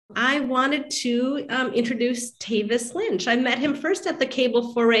I wanted to introduce Tavis Lynch. I met him first at the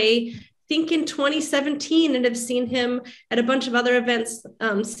Cable Foray, I think in 2017, and have seen him at a bunch of other events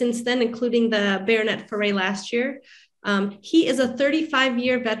since then, including the Baronet Foray last year. He is a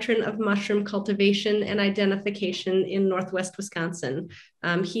 35-year veteran of mushroom cultivation and identification in Northwest Wisconsin.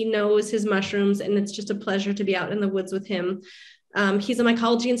 He knows his mushrooms, and it's just a pleasure to be out in the woods with him. He's a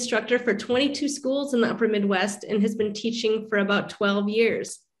mycology instructor for 22 schools in the upper Midwest and has been teaching for about 12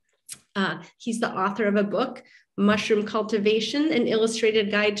 years. He's the author of a book, Mushroom Cultivation, an illustrated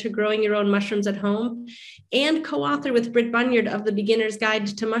guide to growing your own mushrooms at home, and co-author with Britt Bunyard of The Beginner's Guide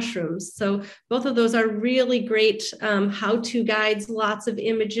to Mushrooms. So both of those are really great how-to guides, lots of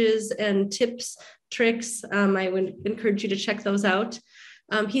images and tips, tricks. I would encourage you to check those out.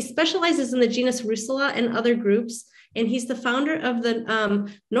 He specializes in the genus Russula and other groups, and he's the founder of the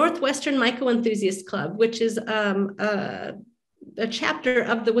Northwestern Myco-Enthusiast Club, which is a chapter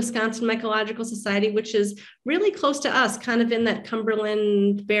of the Wisconsin Mycological Society, which is really close to us, kind of in that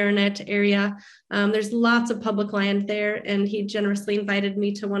Cumberland, Baronet area. There's lots of public land there, and he generously invited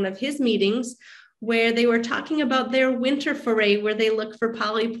me to one of his meetings where they were talking about their winter foray, where they look for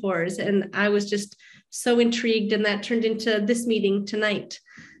polypores. And I was just so intrigued, and that turned into this meeting tonight.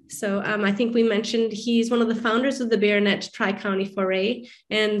 So I think we mentioned he's one of the founders of the Baronet Tri-County Foray,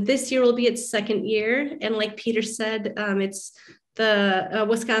 and this year will be its second year. And like Peter said, it's the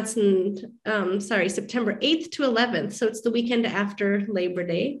September 8th to 11th. So it's the weekend after Labor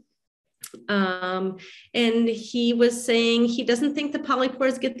Day. And he was saying he doesn't think the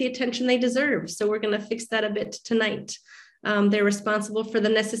polypores get the attention they deserve. So we're going to fix that a bit tonight. They're responsible for the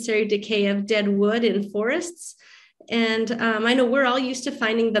necessary decay of dead wood in forests. And I know we're all used to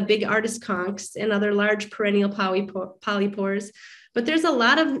finding the big artist conchs and other large perennial polypores, but there's a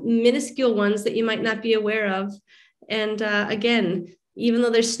lot of minuscule ones that you might not be aware of. And again, even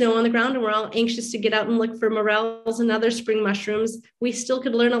though there's snow on the ground and we're all anxious to get out and look for morels and other spring mushrooms, we still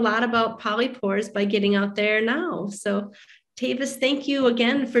could learn a lot about polypores by getting out there now. So Tavis, thank you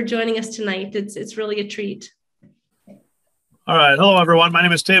again for joining us tonight. It's really a treat. All right. Hello, everyone. My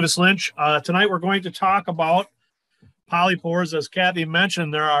name is Tavis Lynch. Tonight we're going to talk about polypores. As Kathy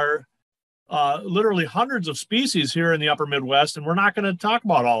mentioned, there are literally hundreds of species here in the upper Midwest, and we're not going to talk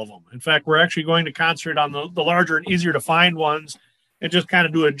about all of them. In fact, we're actually going to concentrate on the larger and easier to find ones and just kind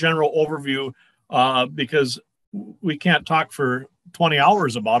of do a general overview because we can't talk for 20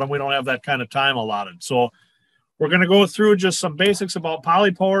 hours about them. We don't have that kind of time allotted. So we're going to go through just some basics about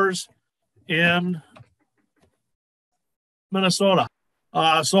polypores in Minnesota.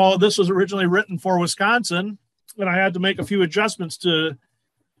 So this was originally written for Wisconsin, and I had to make a few adjustments to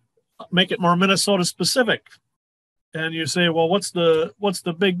make it more Minnesota specific. And you say, well, what's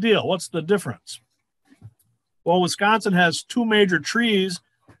the big deal? What's the difference? Well, Wisconsin has two major trees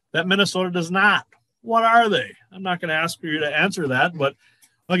that Minnesota does not. What are they? I'm not going to ask you to answer that, but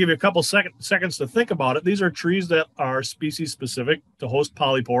I'll give you a couple seconds to think about it. These are trees that are species specific to host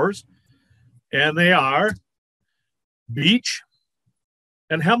polypores, and they are beech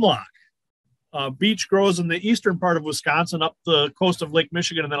and hemlock. Beech grows in the eastern part of Wisconsin up the coast of Lake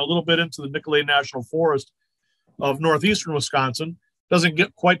Michigan and then a little bit into the Nicolet National Forest of northeastern Wisconsin. Doesn't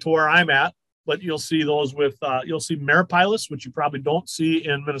get quite to where I'm at, but you'll see those with, you'll see Maripilus, which you probably don't see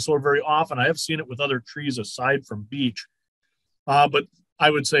in Minnesota very often. I have seen it with other trees aside from beech, but I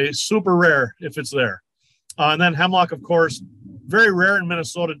would say super rare if it's there. And then hemlock, of course, very rare in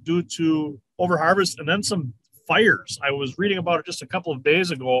Minnesota due to overharvest and then some fires. I was reading about it just a couple of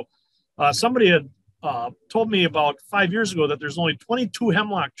days ago. Somebody had told me about 5 years ago that there's only 22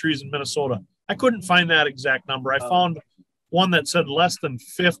 hemlock trees in Minnesota. I couldn't find that exact number. I found one that said less than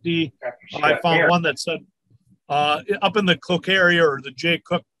 50. I found one that said up in the Cook area or the Jay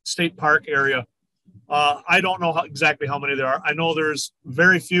Cook State Park area. I don't know exactly how many there are. I know there's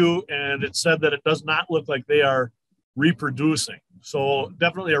very few, and it said that it does not look like they are reproducing. So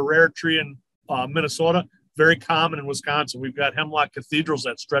definitely a rare tree in Minnesota. Very common in Wisconsin. We've got hemlock cathedrals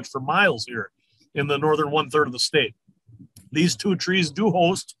that stretch for miles here in the northern 1/3 of the state. These two trees do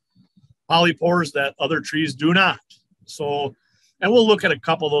host polypores that other trees do not. So, and we'll look at a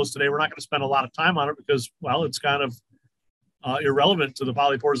couple of those today. We're not going to spend a lot of time on it because, well, it's kind of irrelevant to the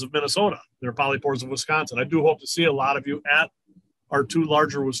polypores of Minnesota. They're polypores of Wisconsin. I do hope to see a lot of you at our two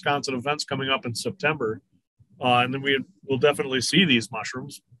larger Wisconsin events coming up in September. And then we'll definitely see these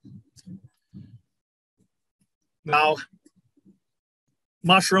mushrooms. Now,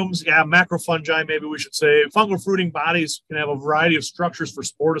 mushrooms, macrofungi, maybe we should say. Fungal fruiting bodies can have a variety of structures for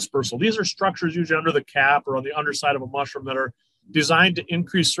spore dispersal. These are structures usually under the cap or on the underside of a mushroom that are designed to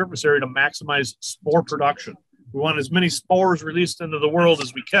increase surface area to maximize spore production. We want as many spores released into the world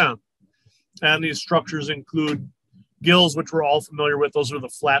as we can. And these structures include gills, which we're all familiar with. Those are the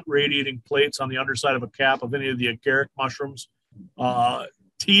flat radiating plates on the underside of a cap of any of the agaric mushrooms.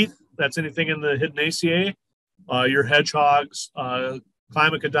 Teeth, that's anything in the Hydnaceae. Your hedgehogs,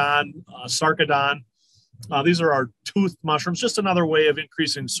 Climacodon, Sarcodon. These are our toothed mushrooms, just another way of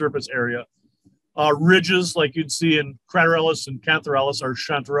increasing surface area. Ridges, like you'd see in Craterellus and Cantharellus, are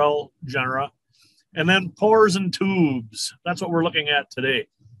chanterelle genera. And then pores and tubes. That's what we're looking at today.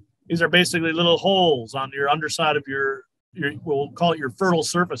 These are basically little holes on your underside of your we'll call it your fertile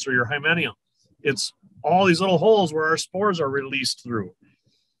surface or your hymenium. It's all these little holes where our spores are released through.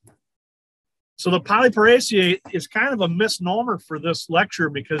 So the Polyporaceae is kind of a misnomer for this lecture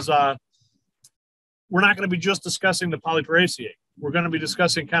because we're not going to be just discussing the Polyporaceae. We're going to be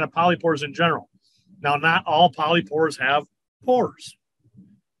discussing kind of polypores in general. Now, not all polypores have pores.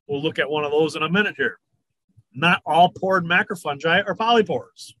 We'll look at one of those in a minute here. Not all pored macrofungi are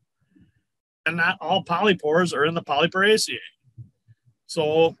polypores. And not all polypores are in the Polyporaceae.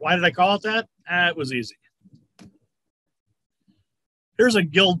 So why did I call it that? It was easy. Here's a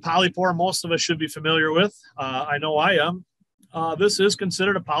gilled polypore most of us should be familiar with. I know I am. This is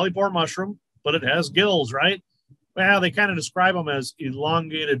considered a polypore mushroom, but it has gills, right? Well, they kind of describe them as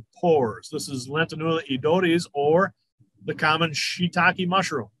elongated pores. This is Lentinula edotes, or the common shiitake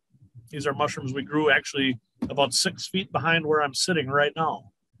mushroom. These are mushrooms we grew actually about 6 feet behind where I'm sitting right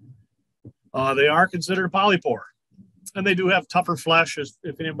now. They are considered a polypore, and they do have tougher flesh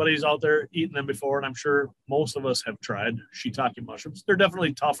if anybody's out there eaten them before, and I'm sure most of us have tried shiitake mushrooms. They're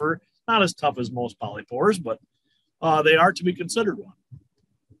definitely tougher, not as tough as most polypores, but they are to be considered one.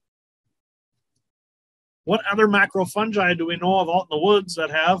 What other macrofungi do we know of out in the woods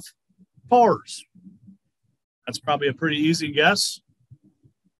that have pores? That's probably a pretty easy guess.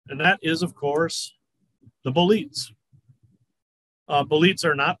 And that is, of course, the boletes. Boletes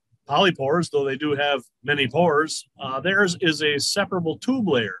are not polypores, though they do have many pores. Theirs is a separable tube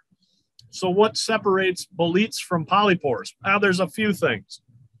layer. So what separates boletes from polypores? There's a few things.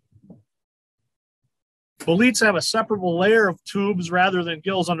 Boletes have a separable layer of tubes rather than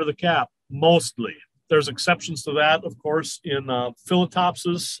gills under the cap, mostly. There's exceptions to that, of course, in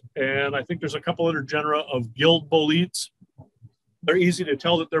Philotopsis, and I think there's a couple other genera of gilled boletes. They're easy to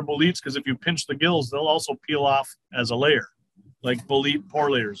tell that they're boletes because if you pinch the gills, they'll also peel off as a layer, like bolete pore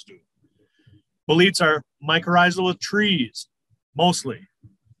layers do. Boletes are mycorrhizal with trees, mostly.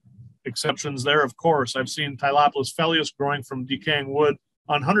 Exceptions there, of course. I've seen Tylopolis phelleus growing from decaying wood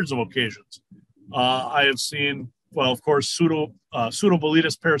on hundreds of occasions. I have seen, well, of course,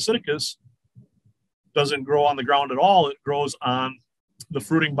 Pseudoboletus parasiticus doesn't grow on the ground at all. It grows on the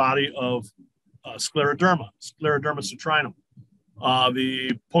fruiting body of Scleroderma citrinum,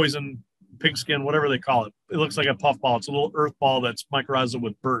 the poison pigskin, whatever they call it. It looks like a puffball. It's a little earth ball that's mycorrhizal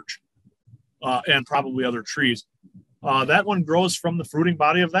with birch and probably other trees. That one grows from the fruiting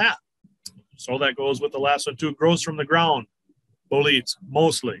body of that. So that goes with the last one too. Grows from the ground, boletes,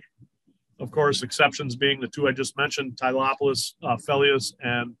 mostly. Of course, exceptions being the two I just mentioned, Tylopolis phelleus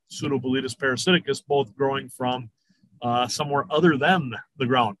and Pseudoboletus parasiticus, both growing from somewhere other than the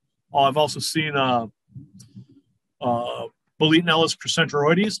ground. I've also seen Boletinellus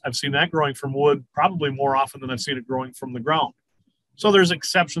crescenteroides. I've seen that growing from wood probably more often than I've seen it growing from the ground. So there's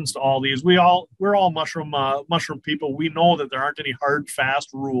exceptions to all these. We're all mushroom people. We know that there aren't any hard, fast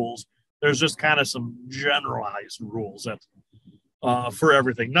rules. There's just kind of some generalized rules that for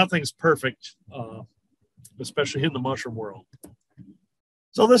everything. Nothing's perfect, especially in the mushroom world.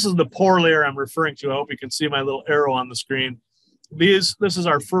 So this is the pore layer I'm referring to. I hope you can see my little arrow on the screen. This is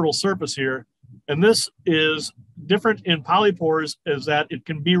our fertile surface here. And this is different in polypores is that it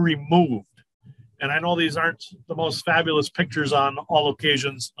can be removed. And I know these aren't the most fabulous pictures on all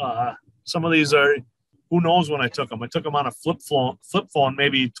occasions. Some of these are, who knows when I took them. I took them on a flip phone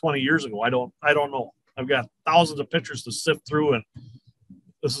maybe 20 years ago. I don't know. I've got thousands of pictures to sift through, and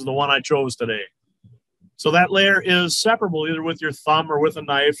this is the one I chose today. So that layer is separable either with your thumb or with a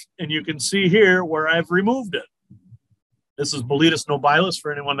knife, and you can see here where I've removed it. This is Boletus nobilis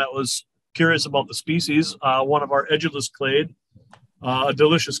for anyone that was curious about the species, one of our edulous clade, a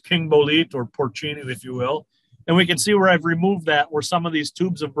delicious king bolete or porcini, if you will. And we can see where I've removed that, where some of these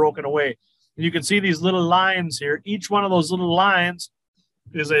tubes have broken away. And you can see these little lines here. Each one of those little lines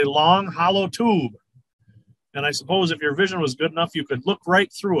is a long, hollow tube. And I suppose if your vision was good enough, you could look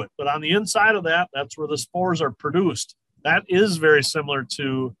right through it. But on the inside of that, that's where the spores are produced. That is very similar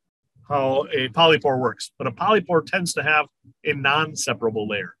to how a polypore works. But a polypore tends to have a non-separable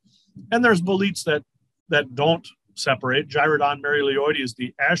layer. And there's boletes that don't separate. Gyrodon marileoides,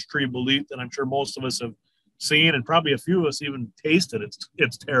 the ash tree bolete that I'm sure most of us have seen, and probably a few of us even tasted.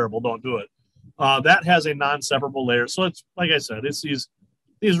 It's terrible. Don't do it. That has a non-separable layer. So it's, like I said, it's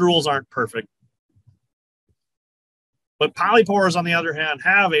these rules aren't perfect. But polypores, on the other hand,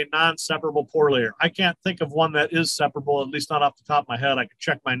 have a non-separable pore layer. I can't think of one that is separable, at least not off the top of my head. I could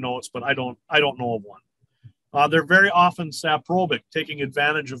check my notes, but I don't know of one. They're very often saprobic, taking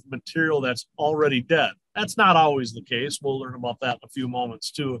advantage of material that's already dead. That's not always the case. We'll learn about that in a few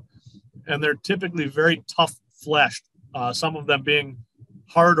moments too. And they're typically very tough fleshed, some of them being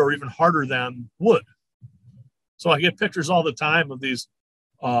hard or even harder than wood. So I get pictures all the time of these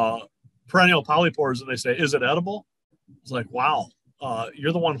perennial polypores, and they say, is it edible? It's like, wow,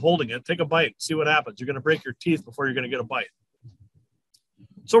 you're the one holding it. Take a bite, see what happens. You're going to break your teeth before you're going to get a bite.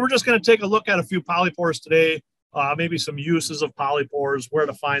 So we're just going to take a look at a few polypores today, maybe some uses of polypores, where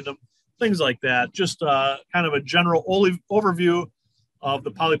to find them, things like that. Just kind of a general overview of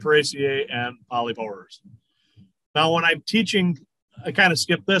the Polyporaceae and polypores. Now, when I'm teaching, I kind of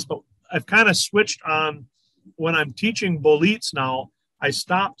skipped this, but I've kind of switched on when I'm teaching boletes now. I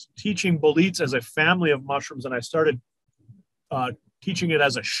stopped teaching boletes as a family of mushrooms, and I started teaching it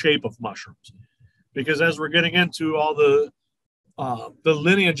as a shape of mushrooms, because as we're getting into all the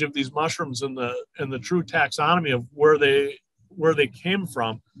lineage of these mushrooms and the true taxonomy of where they came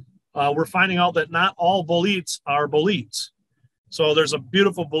from, we're finding out that not all boletes are boletes. So there's a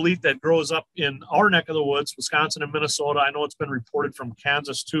beautiful bolete that grows up in our neck of the woods, Wisconsin and Minnesota. I know it's been reported from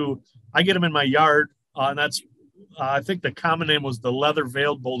Kansas too. I get them in my yard, and that's I think the common name was the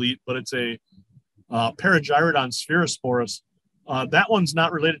leather-veiled bolete, but it's a Paragyrodon spherosporus. That one's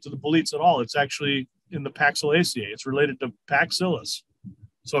not related to the boletes at all. It's actually in the Paxillacea. It's related to Paxillus.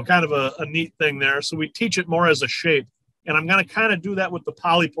 So kind of a neat thing there. So we teach it more as a shape. And I'm going to kind of do that with the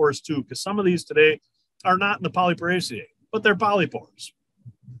polypores too, because some of these today are not in the Polyporaceae, but they're polypores.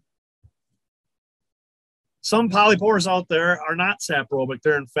 Some polypores out there are not saprobic.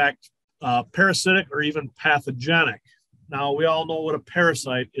 They're in fact parasitic or even pathogenic. Now, we all know what a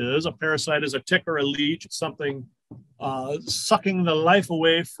parasite is. A parasite is a tick or a leech. It's something sucking the life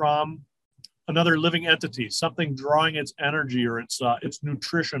away from another living entity, something drawing its energy or its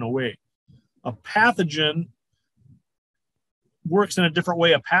nutrition away. A pathogen works in a different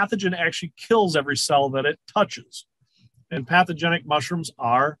way. A pathogen actually kills every cell that it touches. And pathogenic mushrooms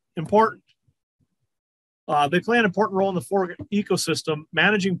are important. They play an important role in the forest ecosystem,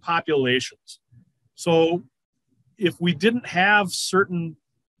 managing populations. So if we didn't have certain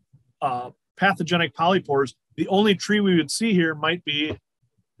pathogenic polypores, the only tree we would see here might be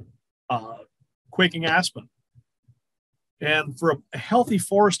quaking aspen. And for a healthy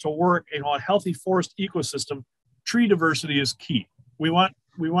forest to work, a healthy forest ecosystem, tree diversity is key. We want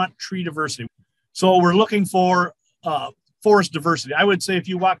tree diversity. So we're looking for forest diversity. I would say if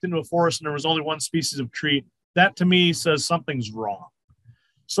you walked into a forest and there was only one species of tree, that to me says something's wrong.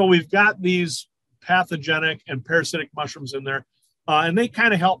 So we've got these pathogenic and parasitic mushrooms in there, and they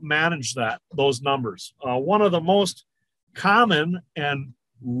kind of help manage those numbers. One of the most common and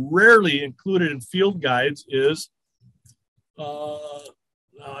rarely included in field guides is, I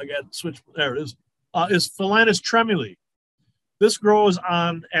got to switch, there it is Philinus tremuli. This grows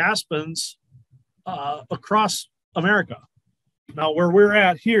on aspens across America. Now, where we're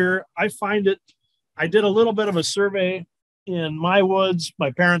at here, I find it, I did a little bit of a survey in my woods, my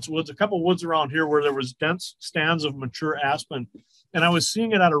parents' woods, a couple of woods around here where there was dense stands of mature aspen, and I was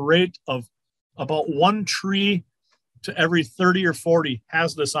seeing it at a rate of about one tree to every 30 or 40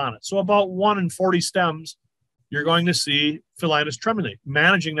 has this on it. So about 1 in 40 stems, you're going to see Philinus tremuli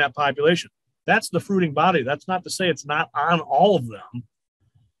managing that population. That's the fruiting body. That's not to say it's not on all of them.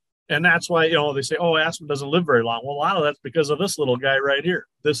 And that's why, they say, oh, aspen doesn't live very long. Well, a lot of that's because of this little guy right here.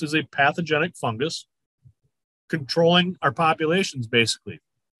 This is a pathogenic fungus controlling our populations, basically.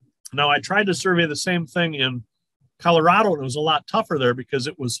 Now, I tried to survey the same thing in Colorado, and it was a lot tougher there because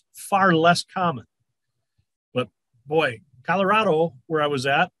it was far less common. But boy, Colorado, where I was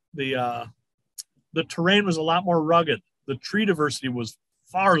at, the terrain was a lot more rugged. The tree diversity was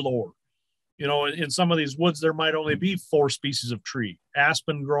far lower. In some of these woods, there might only be 4 species of tree.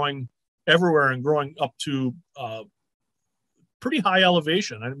 Aspen growing everywhere and growing up to pretty high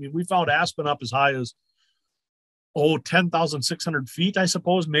elevation. I mean, we found aspen up as high as, 10,600 feet, I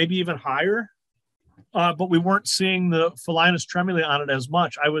suppose, maybe even higher. But we weren't seeing the Philinus tremuli on it as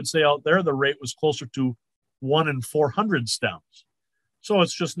much. I would say out there, the rate was closer to 1 in 400 stems. So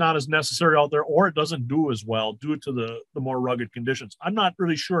it's just not as necessary out there, or it doesn't do as well due to the more rugged conditions. I'm not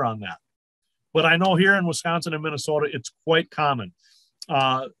really sure on that. But I know here in Wisconsin and Minnesota, it's quite common.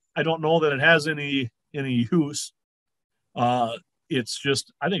 I don't know that it has any use it's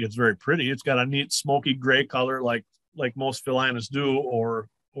just, I think it's very pretty. It's got a neat smoky gray color like most Phillinus do, or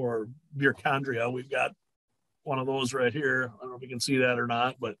Bierchondria. We've got one of those right here. I don't know if you can see that or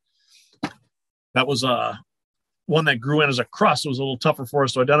not, but that was one that grew in as a crust. It was a little tougher for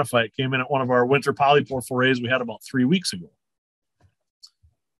us to identify. It came in at one of our winter polypore forays we had about 3 weeks ago.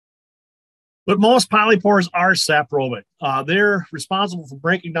 But most polypores are saprobic. They're responsible for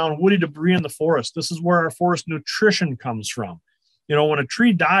breaking down woody debris in the forest. This is where our forest nutrition comes from. You know, when a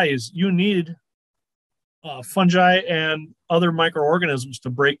tree dies, you need fungi and other microorganisms to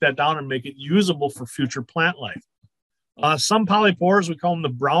break that down and make it usable for future plant life. Some polypores, we call them the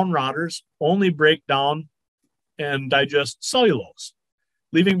brown rotters, only break down and digest cellulose,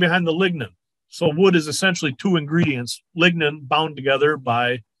 leaving behind the lignin. So wood is essentially two ingredients, lignin bound together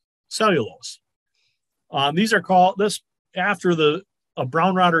by cellulose. These are called, this after a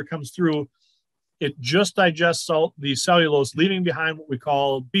brown rotter comes through, it just digests the cellulose, leaving behind what we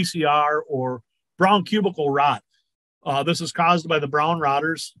call BCR, or brown cubicle rot. This is caused by the brown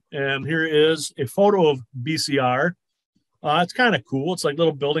rotters, and here is a photo of BCR. It's kind of cool. It's like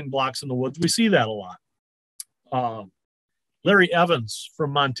little building blocks in the woods. We see that a lot. Larry Evans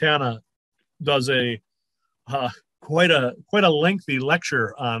from Montana does quite a lengthy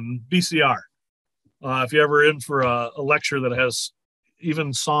lecture on BCR. If you're ever in for a lecture that has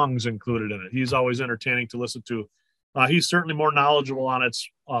even songs included in it, he's always entertaining to listen to. He's certainly more knowledgeable on its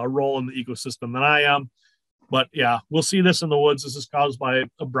role in the ecosystem than I am. But yeah, we'll see this in the woods. This is caused by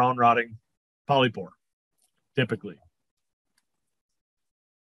a brown rotting polypore, typically.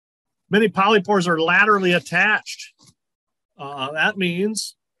 Many polypores are laterally attached. That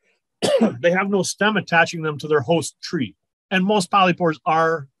means they have no stem attaching them to their host tree. And most polypores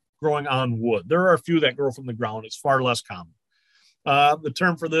are growing on wood. There are a few that grow from the ground. It's far less common. The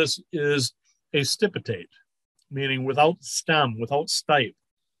term for this is a stipitate, meaning without stem, without stipe.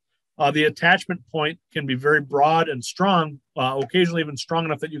 The attachment point can be very broad and strong, occasionally even strong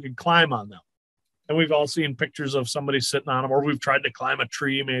enough that you can climb on them. And we've all seen pictures of somebody sitting on them, or we've tried to climb a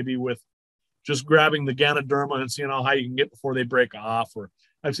tree maybe with just grabbing the Ganoderma and seeing how high you can get before they break off. Or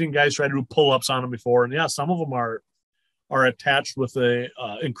I've seen guys try to do pull-ups on them before. And yeah, some of them are attached with a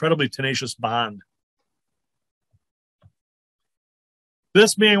incredibly tenacious bond.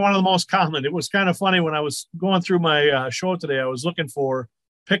 This being one of the most common, it was kind of funny when I was going through my show today, I was looking for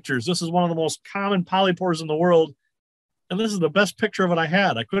pictures. This is one of the most common polypores in the world. And this is the best picture of it I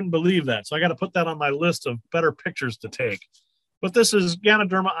had. I couldn't believe that. So I got to put that on my list of better pictures to take. But this is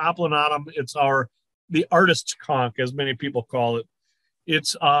Ganoderma oplanatum. It's the artist's conch, as many people call it.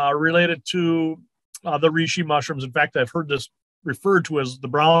 It's related to the reishi mushrooms. In fact, I've heard this referred to as the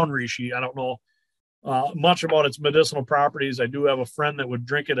brown reishi. I don't know much about its medicinal properties. I do have a friend that would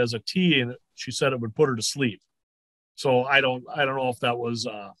drink it as a tea, and she said it would put her to sleep. So I don't know if that was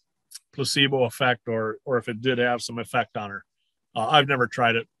a placebo effect or if it did have some effect on her. I've never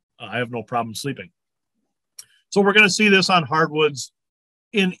tried it. I have no problem sleeping. So we're going to see this on hardwoods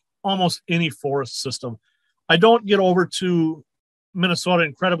in almost any forest system. I don't get over to Minnesota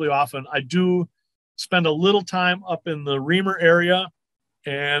incredibly often. I do spend a little time up in the Reamer area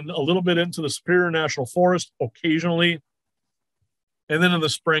and a little bit into the Superior National Forest occasionally. And then in the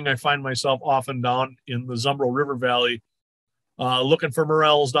spring, I find myself often down in the Zumbro River Valley looking for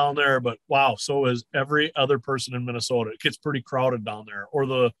morels down there. But wow, so is every other person in Minnesota. It gets pretty crowded down there. Or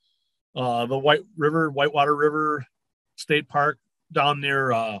the Whitewater River State Park down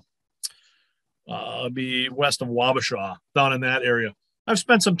near be west of Wabasha, down in that area. I've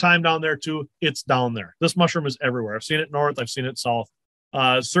spent some time down there too. It's down there. This mushroom is everywhere. I've seen it north. I've seen it south.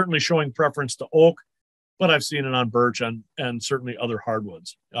 Certainly showing preference to oak, but I've seen it on birch and certainly other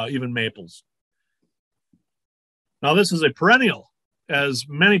hardwoods, even maples. Now this is a perennial, as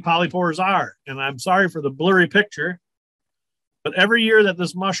many polypores are, and I'm sorry for the blurry picture, but every year that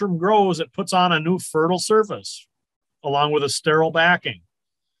this mushroom grows, it puts on a new fertile surface along with a sterile backing.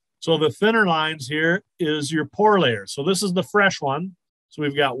 So the thinner lines here is your pore layer. So this is the fresh one. So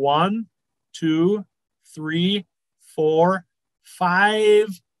we've got 1, 2, 3, 4, 5,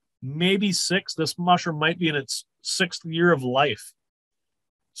 maybe 6. This mushroom might be in its 6th year of life.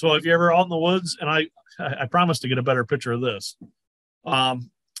 So if you're ever out in the woods, and I promise to get a better picture of this,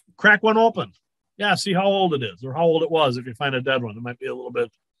 crack one open. Yeah, see how old it is or how old it was. If you find a dead one, it might be a little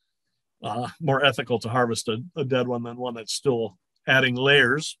bit more ethical to harvest a dead one than one that's still adding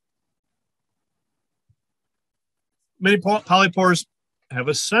layers. Many polypores have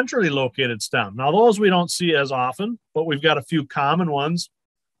a centrally located stem. Now, those we don't see as often, but we've got a few common ones.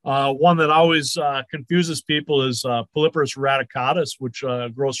 One that always confuses people is Polypores radicatus, which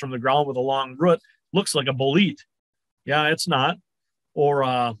grows from the ground with a long root. Looks like a bolete. Yeah, it's not.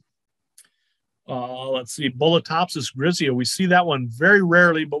 or let's see, Polyporaceae grizzia. We see that one very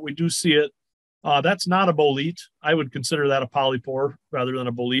rarely, but we do see it. That's not a bolete. I would consider that a polypore rather than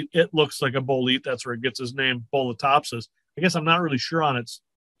a bolete. It looks like a bolete. That's where it gets its name, Polyporaceae. I guess I'm not really sure on its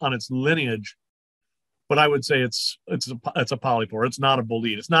lineage, but I would say it's a polypore. It's not a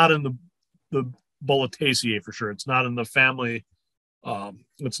bolete. It's not in the Polyporaceae for sure. It's not in the family.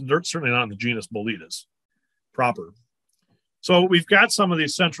 It's certainly not in the genus Boletus proper. So we've got some of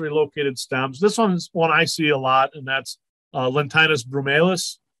these centrally located stems. This one's one I see a lot, and that's Lentinus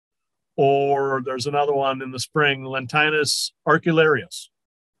brumalis, or there's another one in the spring, Lentinus arcularius.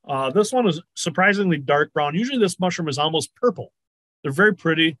 This one is surprisingly dark brown. Usually this mushroom is almost purple. They're very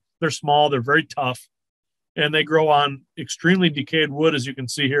pretty. They're small. They're very tough. And they grow on extremely decayed wood, as you can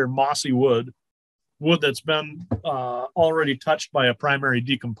see here, mossy wood that's been already touched by a primary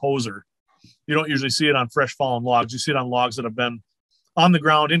decomposer. You don't usually see it on fresh fallen logs. You see it on logs that have been on the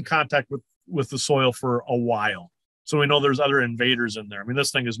ground in contact with the soil for a while. So we know there's other invaders in there. I mean,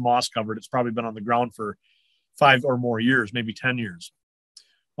 this thing is moss covered. It's probably been on the ground for 5 or more years, maybe 10 years.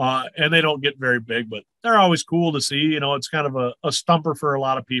 And they don't get very big, but they're always cool to see. You know, it's kind of a stumper for a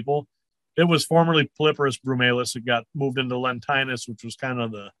lot of people. It was formerly Polyporus brumalis. It got moved into Lentinus, which was kind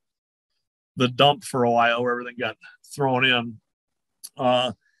of the dump for a while where everything got thrown in.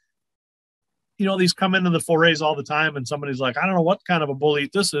 You know, these come into the forays all the time, and somebody's like, I don't know what kind of a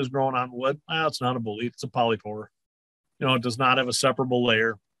bolete this is growing on wood. It's not a bolete. It's a polypore. You know, it does not have a separable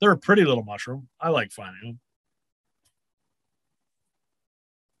layer. They're a pretty little mushroom. I like finding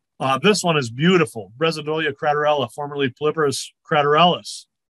them. This one is beautiful. Brasidolia craterella, formerly Polyporus craterellus.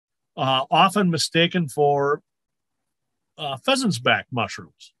 Often mistaken for pheasant's back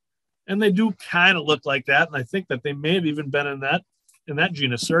mushrooms. And they do kind of look like that. And I think that they may have even been in that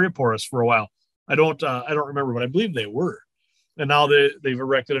genus Serioporus for a while. I don't remember, but I believe they were. And now they've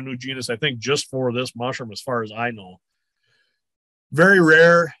erected a new genus, I think, just for this mushroom, as far as I know. Very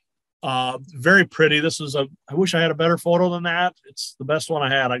rare, very pretty. I wish I had a better photo than that. It's the best one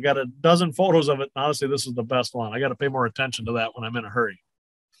I had. I got a dozen photos of it. And honestly, this is the best one. I got to pay more attention to that when I'm in a hurry.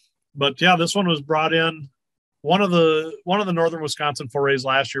 But yeah, this one was brought in one of the northern Wisconsin forays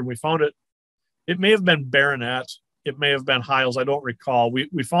last year. We found it. It may have been Baronet. It may have been Hiles. I don't recall.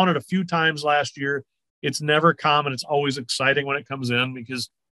 We found it a few times last year. It's never common. It's always exciting when it comes in because,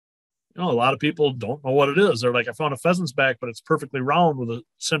 you know, a lot of people don't know what it is. They're like, I found a pheasant's back, but it's perfectly round with a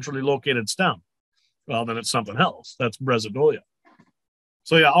centrally located stem. Well, then it's something else. That's Brasidolia.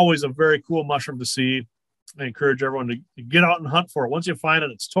 So yeah, always a very cool mushroom to see. I encourage everyone to get out and hunt for it. Once you find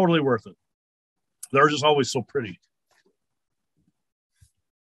it, it's totally worth it. They're just always so pretty.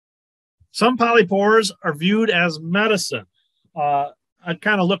 Some polypores are viewed as medicine. I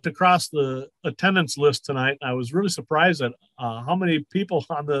kind of looked across the attendance list tonight, and I was really surprised at how many people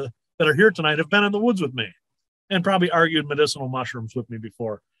that are here tonight have been in the woods with me and probably argued medicinal mushrooms with me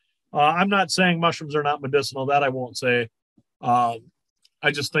before. I'm not saying mushrooms are not medicinal. That I won't say. I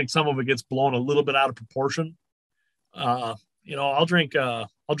just think some of it gets blown a little bit out of proportion. You know, I'll drink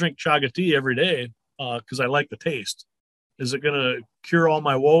chaga tea every day because I like the taste. Is it going to cure all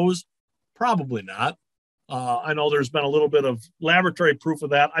my woes? Probably not. I know there's been a little bit of laboratory proof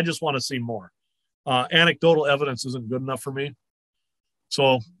of that. I just want to see more. Anecdotal evidence isn't good enough for me.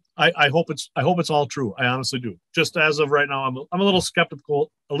 So I hope it's all true. I honestly do. Just as of right now, I'm a little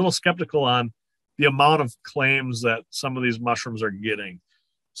skeptical on the amount of claims that some of these mushrooms are getting.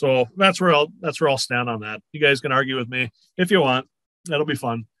 So that's where I'll stand on that. You guys can argue with me if you want. That'll be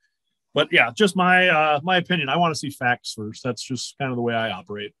fun. But yeah, just my opinion. I want to see facts first. That's just kind of the way I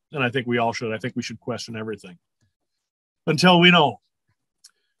operate. And I think we all should. I think we should question everything until we know.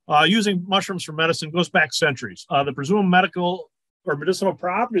 Using mushrooms for medicine goes back centuries. The presumed medical or medicinal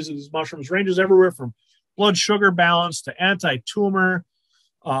properties of these mushrooms ranges everywhere from blood sugar balance to anti-tumor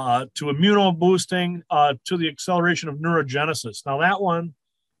to immunoboosting to the acceleration of neurogenesis. Now that one,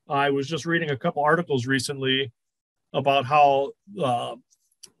 I was just reading a couple articles recently about how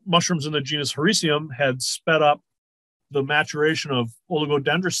mushrooms in the genus Hericium had sped up the maturation of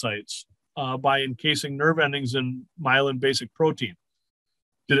oligodendrocytes by encasing nerve endings in myelin basic protein.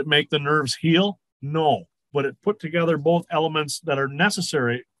 Did it make the nerves heal? No, but it put together both elements that are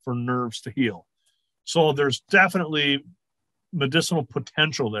necessary for nerves to heal. So there's definitely medicinal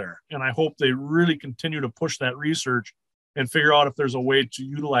potential there. And I hope they really continue to push that research and figure out if there's a way to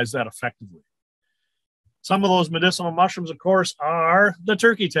utilize that effectively. Some of those medicinal mushrooms, of course, are the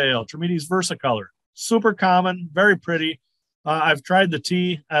turkey tail, Trametes versicolor. Super common, very pretty. I've tried the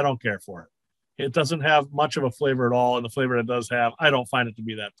tea. I don't care for it. It doesn't have much of a flavor at all, and the flavor it does have, I don't find it to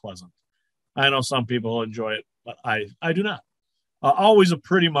be that pleasant. I know some people enjoy it, but I do not. Always a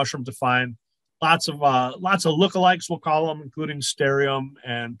pretty mushroom to find. Lots of lookalikes, we'll call them, including Sterium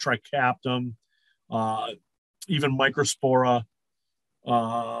and Tricaptum, even Microspora.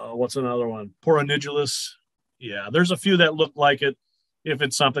 What's another one? Poronidulus. Yeah, there's a few that look like it. If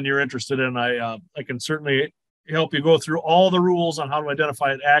it's something you're interested in, I can certainly help you go through all the rules on how to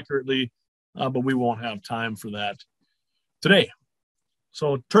identify it accurately, but we won't have time for that today.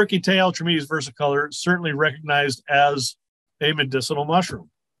 So turkey tail, Trametes versicolor, certainly recognized as a medicinal mushroom.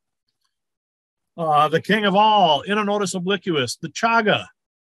 The king of all, Inonotus obliquus, the chaga.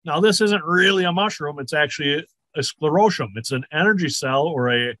 Now, this isn't really a mushroom. It's actually a sclerotium. It's an energy cell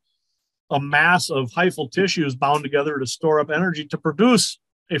or a mass of hyphal tissues bound together to store up energy to produce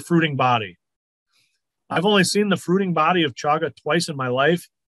a fruiting body. I've only seen the fruiting body of chaga twice in my life,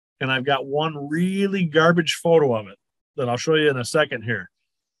 and I've got one really garbage photo of it that I'll show you in a second here.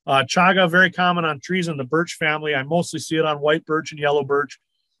 Chaga, very common on trees in the birch family. I mostly see it on white birch and yellow birch,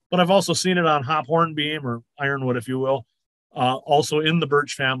 but I've also seen it on hop hornbeam or ironwood, if you will, also in the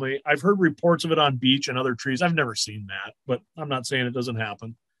birch family. I've heard reports of it on beech and other trees. I've never seen that, but I'm not saying it doesn't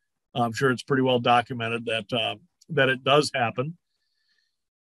happen. I'm sure it's pretty well documented that it does happen.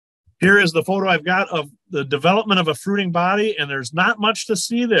 Here is the photo I've got of the development of a fruiting body, and there's not much to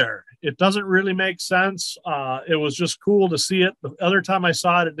see there. It doesn't really make sense. It was just cool to see it. The other time I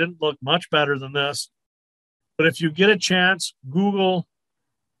saw it, it didn't look much better than this. But if you get a chance, Google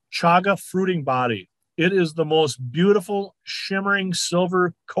chaga fruiting body. It is the most beautiful, shimmering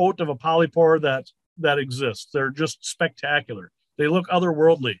silver coat of a polypore that exists. They're just spectacular. They look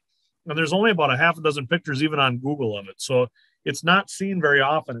otherworldly. And there's only about a half a dozen pictures even on Google of it. So it's not seen very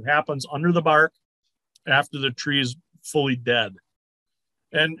often. It happens under the bark after the tree is fully dead.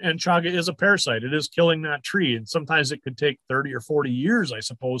 And chaga is a parasite. It is killing that tree. And sometimes it could take 30 or 40 years, I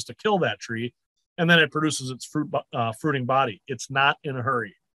suppose, to kill that tree. And then it produces its fruiting body. It's not in a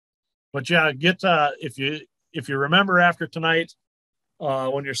hurry. But yeah, if you remember after tonight,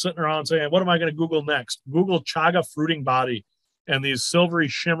 when you're sitting around saying, what am I going to Google next? Google chaga fruiting body. And these silvery,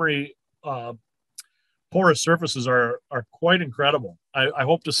 shimmery, porous surfaces are quite incredible. I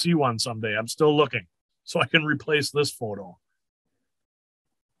hope to see one someday. I'm still looking so I can replace this photo.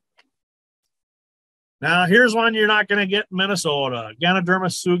 Now, here's one you're not going to get in Minnesota. Ganoderma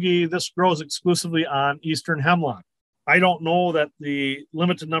sugi. This grows exclusively on eastern hemlock. I don't know that the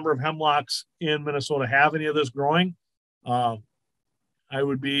limited number of hemlocks in Minnesota have any of this growing. I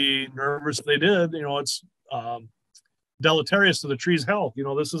would be nervous if they did. It's deleterious to the tree's health.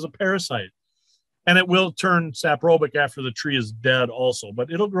 This is a parasite. And it will turn saprobic after the tree is dead also,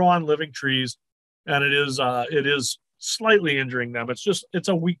 but it'll grow on living trees, and it is slightly injuring them. It's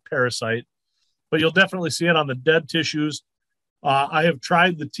a weak parasite, but you'll definitely see it on the dead tissues. I have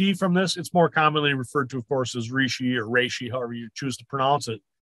tried the tea from this. It's more commonly referred to, of course, as reishi or reishi, however you choose to pronounce it.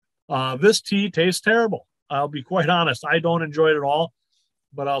 This tea tastes terrible. I'll be quite honest. I don't enjoy it at all,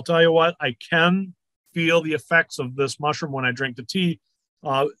 but I'll tell you what, I can feel the effects of this mushroom when I drink the tea,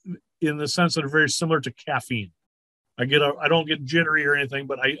 in the sense that are very similar to caffeine. I don't get jittery or anything,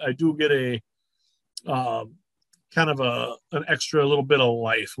 but I do get a kind of an extra little bit of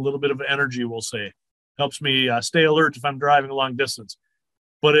life, a little bit of energy, we'll say. Helps me stay alert if I'm driving a long distance.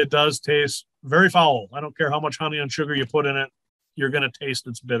 But it does taste very foul. I don't care how much honey and sugar you put in it, you're going to taste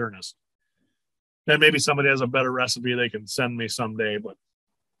its bitterness. And maybe somebody has a better recipe they can send me someday, but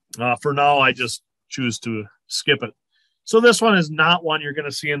for now, I just choose to skip it. So this one is not one you're going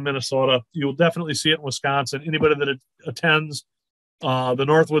to see in Minnesota. You'll definitely see it in Wisconsin. Anybody that attends the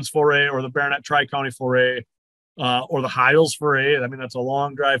Northwoods foray or the Baronet Tri-County foray or the Hiles foray, I mean, that's a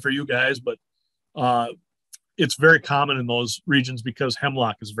long drive for you guys, but it's very common in those regions because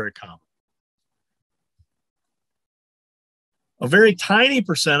hemlock is very common. A very tiny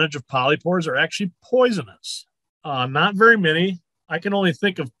percentage of polypores are actually poisonous. Not very many. I can only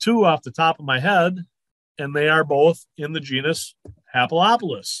think of two off the top of my head, and they are both in the genus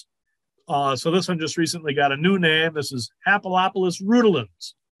Hapalopolis. So this one just recently got a new name. This is Hapalopolis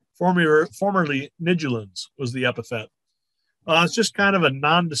rudulans, formerly nidulans was the epithet. It's just kind of a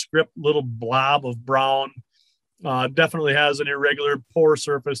nondescript little blob of brown. Definitely has an irregular pore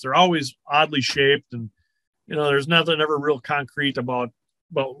surface. They're always oddly shaped, and there's nothing ever real concrete about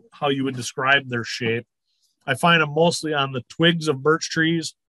how you would describe their shape. I find them mostly on the twigs of birch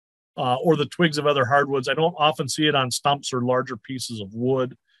trees or the twigs of other hardwoods. I don't often see it on stumps or larger pieces of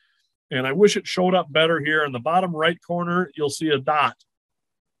wood. And I wish it showed up better here. In the bottom right corner, you'll see a dot.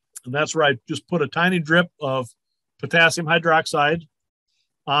 And that's where I just put a tiny drip of potassium hydroxide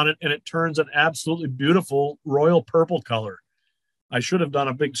on it, and it turns an absolutely beautiful royal purple color. I should have done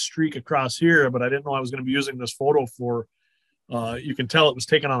a big streak across here, but I didn't know I was going to be using this photo for You can tell it was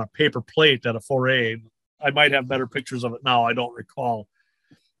taken on a paper plate at a foray. I might have better pictures of it now. I don't recall.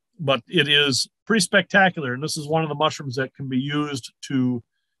 But it is pretty spectacular. And this is one of the mushrooms that can be used to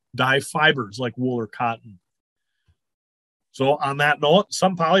dye fibers like wool or cotton. So on that note,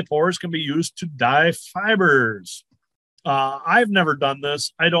 some polypores can be used to dye fibers. I've never done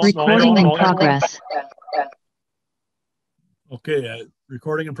this. I don't know. Recording in progress. Okay,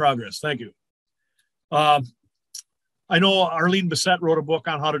 recording in progress. Thank you. I know Arlene Bissett wrote a book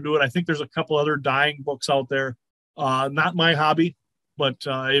on how to do it. I think there's a couple other dyeing books out there. Not my hobby, but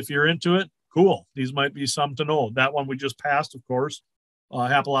if you're into it, cool. These might be some to know. That one we just passed, of course,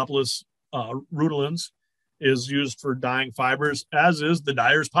 Hapalopolis rudulans, is used for dyeing fibers, as is the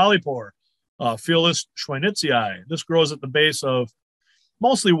dyer's polypore, Felis schweinitzii. This grows at the base of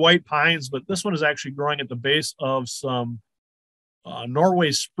mostly white pines, but this one is actually growing at the base of some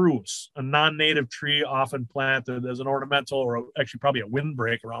Norway spruce, a non-native tree often planted as an ornamental, or actually probably a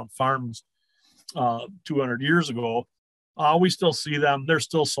windbreak around farms 200 years ago. We still see them. They're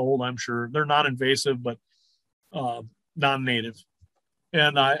still sold, I'm sure. They're not invasive, but non-native.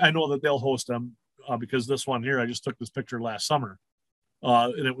 And I know that they'll host them because this one here, I just took this picture last summer,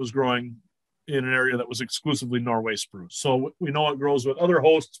 and it was growing in an area that was exclusively Norway spruce. So we know it grows with other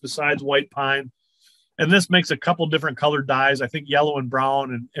hosts besides white pine. And this makes a couple different colored dyes. I think yellow and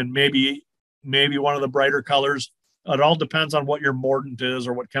brown, and maybe one of the brighter colors. It all depends on what your mordant is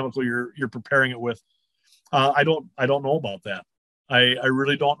or what chemical you're preparing it with. I don't know about that. I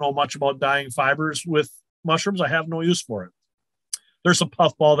really don't know much about dyeing fibers with mushrooms. I have no use for it. There's some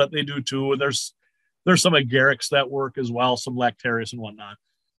puffball that they do too. And there's some agarics that work as well, some lactarius and whatnot.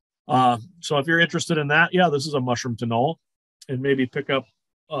 So if you're interested in that, yeah, this is a mushroom to know, and maybe pick up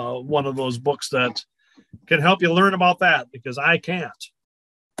one of those books that can help you learn about that, because I can't.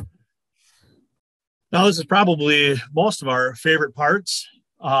 Now, this is probably most of our favorite parts.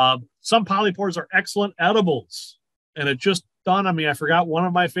 Some polypores are excellent edibles, and it just dawned on me, I forgot one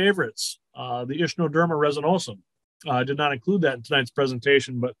of my favorites, the Ichnoderma resinosum. I did not include that in tonight's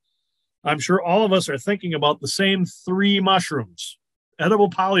presentation, but I'm sure all of us are thinking about the same three mushrooms, edible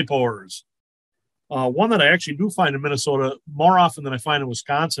polypores. One that I actually do find in Minnesota more often than I find in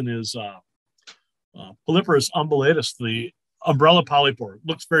Wisconsin is Polyporaceae umbellatus, the umbrella polypore.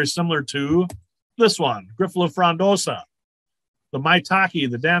 Looks very similar to this one, Grifola frondosa, the maitake,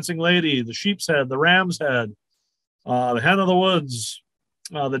 the dancing lady, the sheep's head, the ram's head, the hen of the woods,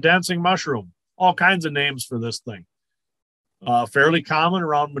 the dancing mushroom. All kinds of names for this thing. Fairly common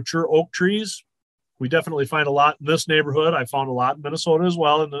around mature oak trees. We definitely find a lot in this neighborhood. I found a lot in Minnesota as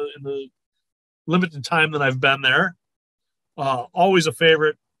well in the limited time that I've been there. Always a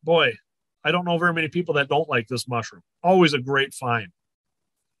favorite. Boy, I don't know very many people that don't like this mushroom. Always a great find.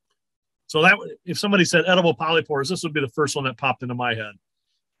 So that, if somebody said edible polypores, this would be the first one that popped into my head.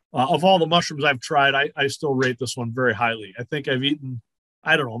 Of all the mushrooms I've tried, I still rate this one very highly. I think I've eaten,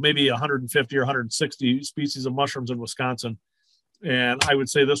 I don't know, maybe 150 or 160 species of mushrooms in Wisconsin. And I would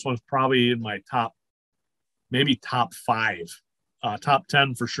say this one's probably in my top 5, top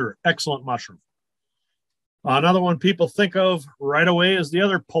 10 for sure. Excellent mushroom. Another one people think of right away is the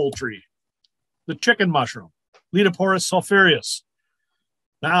other poultry, the chicken mushroom, Lydoporus sulphureus.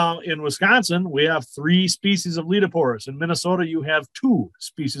 Now, in Wisconsin, we have 3 species of Lydoporus. In Minnesota, you have 2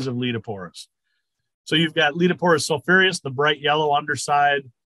 species of Lydoporus. So you've got Lydoporus sulphureus, the bright yellow underside,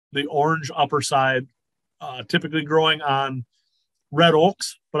 the orange upper side, typically growing on red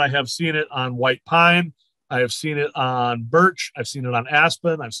oaks, but I have seen it on white pine. I have seen it on birch. I've seen it on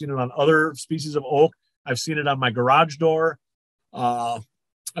aspen. I've seen it on other species of oak. I've seen it on my garage door. I've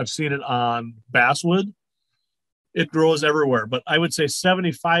seen it on basswood. It grows everywhere, but I would say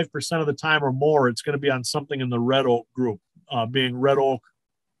 75% of the time or more, it's going to be on something in the red oak group, being red oak,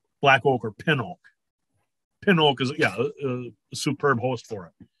 black oak, or pin oak. Pin oak is, a superb host for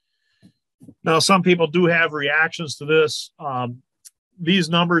it. Now, some people do have reactions to this. These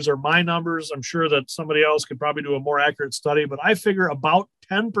numbers are my numbers. I'm sure that somebody else could probably do a more accurate study, but I figure about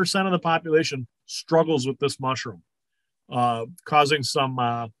 10% of the population struggles with this mushroom, causing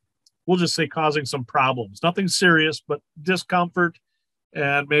some, we'll just say causing some problems. Nothing serious, but discomfort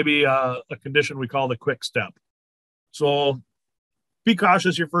and maybe a condition we call the quick step. So be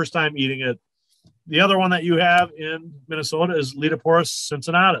cautious your first time eating it. The other one that you have in Minnesota is Lydoporus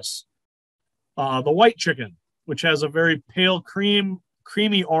cincinnatus, the white chicken, which has a very pale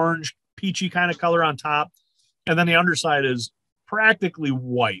creamy orange, peachy kind of color on top. And then the underside is practically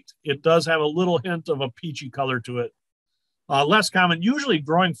white. It does have a little hint of a peachy color to it. Less common, usually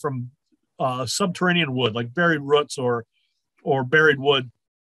growing from subterranean wood, like buried roots or buried wood.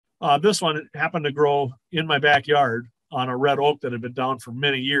 This one happened to grow in my backyard on a red oak that had been down for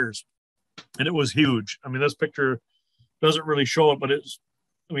many years, and it was huge. I mean, this picture doesn't really show it, but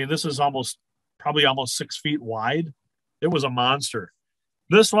this is probably almost 6 feet wide. It was a monster.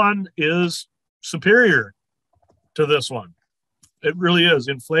 This one is superior to this one. It really is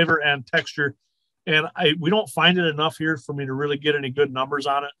in flavor and texture. And we don't find it enough here for me to really get any good numbers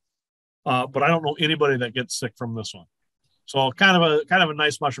on it. But I don't know anybody that gets sick from this one. So kind of a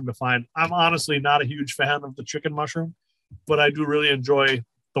nice mushroom to find. I'm honestly not a huge fan of the chicken mushroom, but I do really enjoy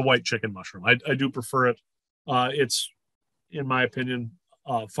the white chicken mushroom. I do prefer it. It's, in my opinion,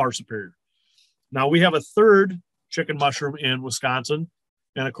 far superior. Now we have a third chicken mushroom in Wisconsin,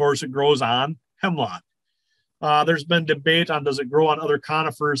 and of course it grows on hemlock. There's been debate on does it grow on other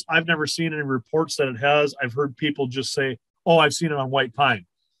conifers. I've never seen any reports that it has. I've heard people just say, oh, I've seen it on white pine.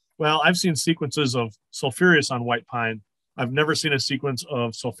 Well, I've seen sequences of sulphureus on white pine. I've never seen a sequence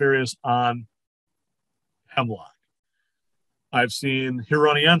of sulphureus on hemlock. I've seen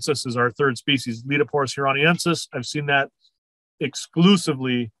Huroniensis is our third species, Polyporaceae Huroniensis. I've seen that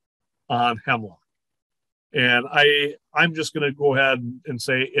exclusively on hemlock. And I'm just going to go ahead and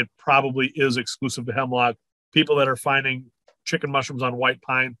say it probably is exclusive to hemlock. People that are finding chicken mushrooms on white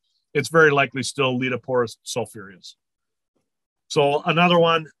pine, it's very likely still Lycoporus sulphureus. So another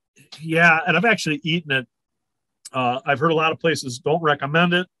one, yeah, and I've actually eaten it. I've heard a lot of places don't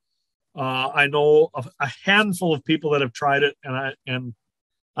recommend it. I know of a handful of people that have tried it, and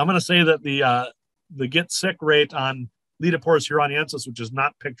I'm going to say that the get sick rate on Lycoporus huroniensis, which is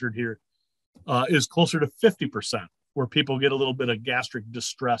not pictured here, is closer to 50%, where people get a little bit of gastric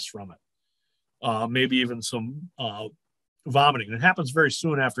distress from it, maybe even some vomiting. It happens very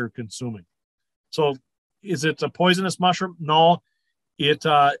soon after consuming. So, is it a poisonous mushroom? No, it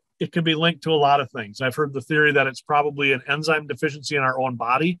can be linked to a lot of things. I've heard the theory that it's probably an enzyme deficiency in our own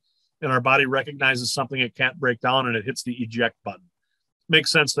body, and our body recognizes something it can't break down, and it hits the eject button.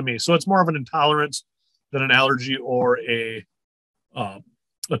 Makes sense to me. So it's more of an intolerance than an allergy or a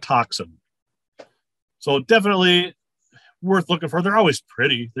toxin. So definitely worth looking for. They're always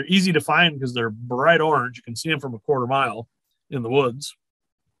pretty. They're easy to find because they're bright orange. You can see them from a quarter mile in the woods.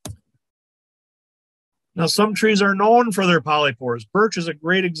 Now, some trees are known for their polypores. Birch is a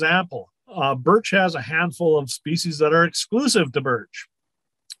great example. Birch has a handful of species that are exclusive to birch,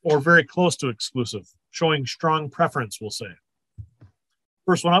 or very close to exclusive, showing strong preference, we'll say.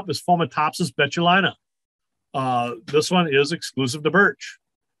 First one up is Fomitopsis betulina. This one is exclusive to birch.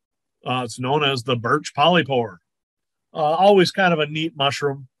 It's known as the birch polypore. Always kind of a neat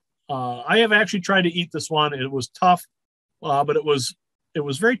mushroom. I have actually tried to eat this one. It was tough, but it was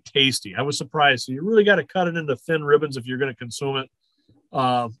very tasty. I was surprised. So you really got to cut it into thin ribbons if you're going to consume it.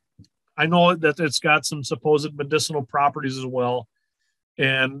 I know that it's got some supposed medicinal properties as well.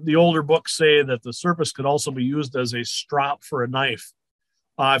 And the older books say that the surface could also be used as a strop for a knife.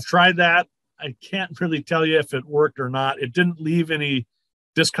 I've tried that. I can't really tell you if it worked or not. It didn't leave any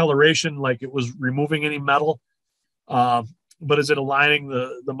discoloration like it was removing any metal. But is it aligning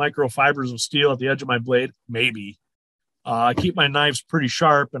the microfibers of steel at the edge of my blade? Maybe. I keep my knives pretty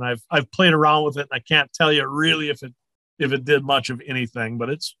sharp, and I've played around with it. And I can't tell you really if it did much of anything, but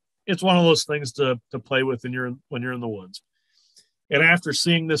it's one of those things to play with when you're in the woods. And after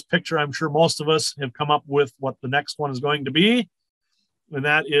seeing this picture, I'm sure most of us have come up with what the next one is going to be, and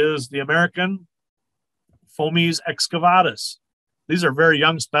that is the American Fomes excavatus. These are very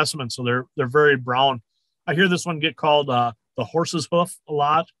young specimens, so they're very brown. I hear this one get called the horse's hoof a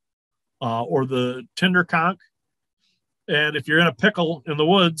lot, or the tinder conch. And if you're in a pickle in the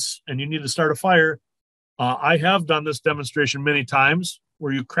woods and you need to start a fire, I have done this demonstration many times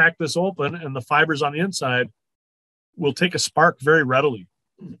where you crack this open and the fibers on the inside will take a spark very readily.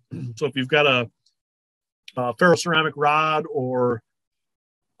 So if you've got a ferroceramic rod or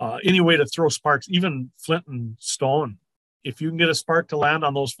any way to throw sparks, even flint and stone, if you can get a spark to land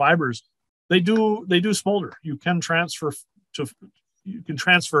on those fibers, they do smolder. You can transfer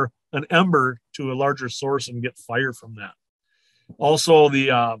an ember to a larger source and get fire from that. Also,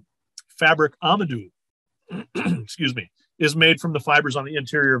 the fabric amadou, excuse me, is made from the fibers on the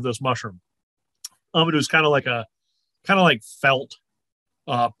interior of this mushroom. Amadou is kind of like felt.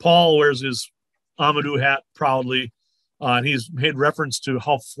 Paul wears his amadou hat proudly, and he's made reference to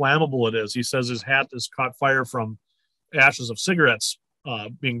how flammable it is. He says his hat has caught fire from ashes of cigarettes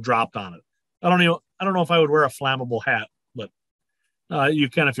being dropped on it. I don't know if I would wear a flammable hat, but you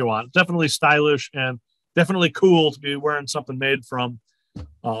can if you want. Definitely stylish and definitely cool to be wearing something made from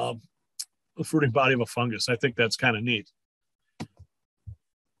the fruiting body of a fungus. I think that's kind of neat.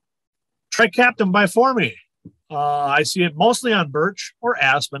 Tricaptum biforme. I see it mostly on birch or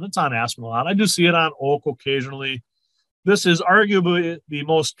aspen. It's on aspen a lot. I do see it on oak occasionally. This is arguably the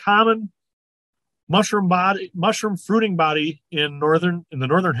most common mushroom fruiting body in the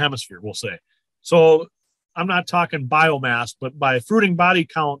northern hemisphere, we'll say. So I'm not talking biomass, but by fruiting body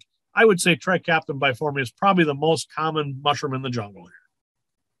count, I would say Trichaptum biforme is probably the most common mushroom in the jungle here.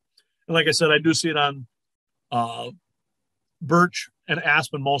 And like I said, I do see it on birch and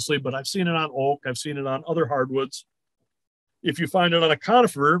aspen mostly, but I've seen it on oak. I've seen it on other hardwoods. If you find it on a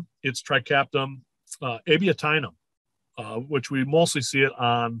conifer, it's Trichaptum abiatinum, which we mostly see it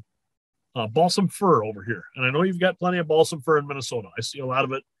on balsam fir over here. And I know you've got plenty of balsam fir in Minnesota. I see a lot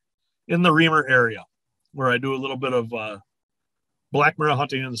of it in the Reamer area, where I do a little bit of black mara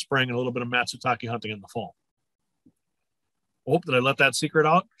hunting in the spring and a little bit of Matsutake hunting in the fall. Oh, did I let that secret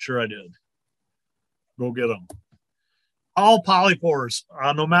out? Sure I did. Go get them. All polypores,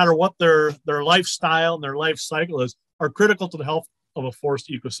 no matter what their lifestyle and their life cycle is, are critical to the health of a forest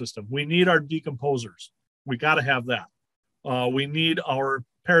ecosystem. We need our decomposers. We got to have that. We need our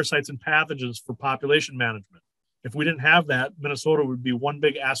parasites and pathogens for population management. If we didn't have that, Minnesota would be one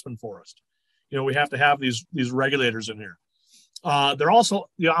big aspen forest. We have to have these regulators in here. They're also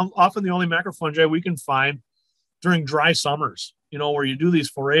often the only macrofungi we can find during dry summers, where you do these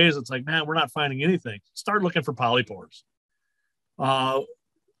forays. It's like, man, we're not finding anything. Start looking for polypores.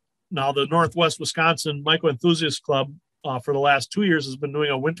 Now, the Northwest Wisconsin Myco-Enthusiast Club for the last 2 years has been doing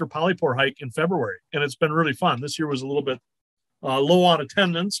a winter polypore hike in February, and it's been really fun. This year was a little bit low on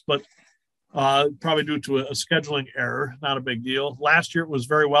attendance, but probably due to a scheduling error, not a big deal. Last year it was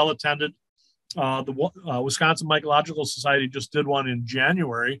very well attended. The Wisconsin Mycological Society just did one in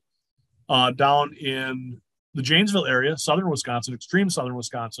January down in the Janesville area, southern Wisconsin, extreme southern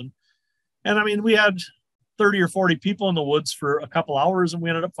Wisconsin. And I mean, we had 30 or 40 people in the woods for a couple hours, and we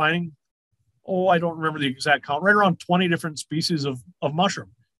ended up finding, I don't remember the exact count, right around 20 different species of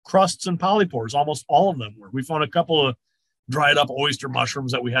mushroom, crusts and polypores. Almost all of them were. We found a couple of dried up oyster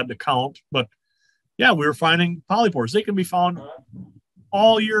mushrooms that we had to count, but yeah, we were finding polypores. They can be found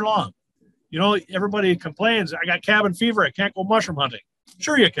all year long. Everybody complains, I got cabin fever, I can't go mushroom hunting.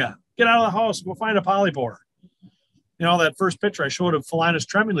 Sure you can. Get out of the house, go find a polypore. That first picture I showed of Phelinus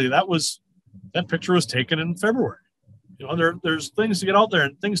tremulae, that picture was taken in February. There's things to get out there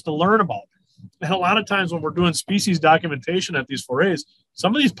and things to learn about. And a lot of times when we're doing species documentation at these forays,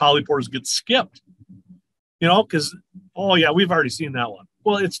 some of these polypores get skipped, because, we've already seen that one.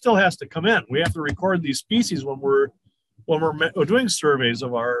 Well, it still has to come in. We have to record these species when we're doing surveys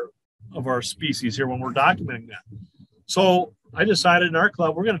of our species here, when we're documenting that. So I decided in our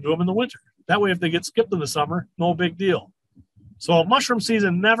club, we're going to do them in the winter. That way, if they get skipped in the summer, no big deal. So mushroom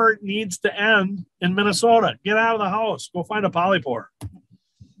season never needs to end in Minnesota. Get out of the house. Go find a polypore.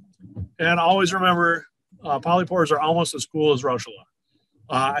 And always remember, polypores are almost as cool as Russula.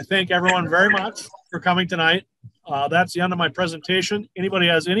 I thank everyone very much for coming tonight. That's the end of my presentation. Anybody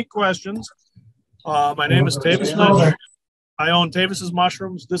has any questions? My name is Tavis Lynch. I own Tavis's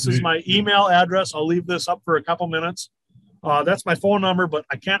Mushrooms. This is my email address. I'll leave this up for a couple minutes. That's my phone number, but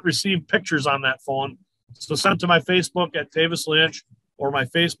I can't receive pictures on that phone. So send to my Facebook at Tavis Lynch, or my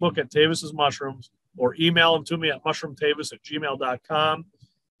Facebook at Tavis's Mushrooms, or email them to me at mushroomtavis@gmail.com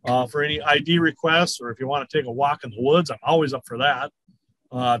for any ID requests, or if you want to take a walk in the woods, I'm always up for that.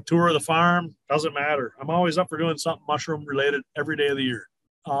 Tour of the farm, doesn't matter. I'm always up for doing something mushroom related every day of the year.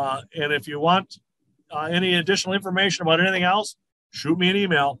 And if you want any additional information about anything else, shoot me an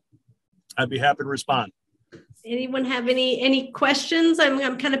email. I'd be happy to respond. Anyone have any questions?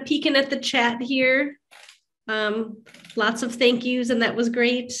 I'm kind of peeking at the chat here. Lots of thank yous, and that was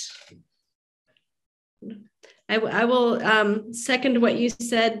great. I will second what you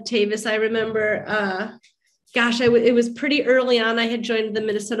said, Tavis. I remember, it was pretty early on. I had joined the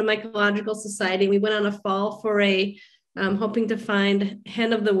Minnesota Mycological Society. We went on a fall foray, hoping to find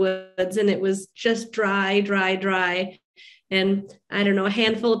hen of the woods, and it was just dry. And I don't know, a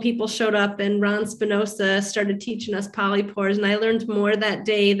handful of people showed up, and Ron Spinoza started teaching us polypores. And I learned more that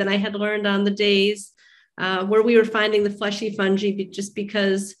day than I had learned on the days where we were finding the fleshy fungi, just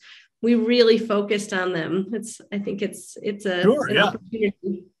because we really focused on them. I think it's an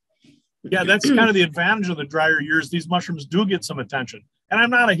opportunity. Yeah, that's kind of the advantage of the drier years. These mushrooms do get some attention. And I'm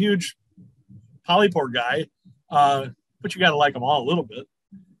not a huge polypore guy, but you got to like them all a little bit.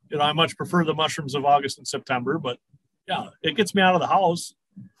 I much prefer the mushrooms of August and September, but yeah, it gets me out of the house.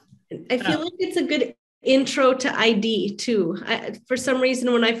 I feel like it's a good intro to ID too. For some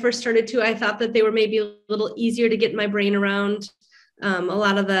reason, when I first started to, I thought that they were maybe a little easier to get my brain around. A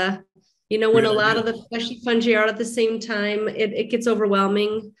lot of the, when a lot of the fleshy fungi are at the same time, it gets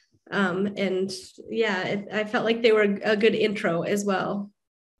overwhelming. I felt like they were a good intro as well.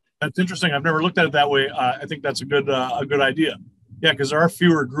 That's interesting. I've never looked at it that way. I think that's a good idea. Yeah, because there are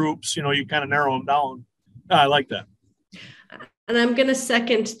fewer groups. You kind of narrow them down. I like that. And I'm going to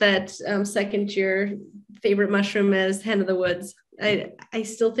second that. Second your favorite mushroom as hen of the woods. I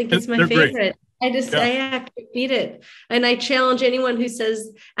still think it's my favorite. Great. I can't beat it. And I challenge anyone who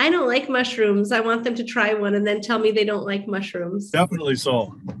says, I don't like mushrooms. I want them to try one and then tell me they don't like mushrooms. Definitely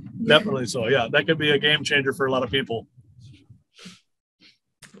so. Definitely so. Yeah, that could be a game changer for a lot of people.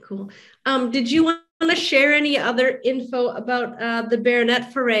 Cool. Did you want to share any other info about the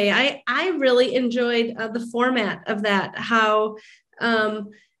Baronet Foray? I really enjoyed the format of that, how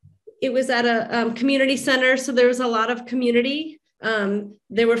it was at a community center. So there was a lot of community.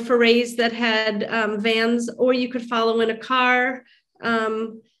 There were forays that had vans, or you could follow in a car.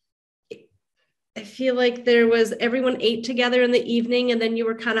 I feel like everyone ate together in the evening, and then you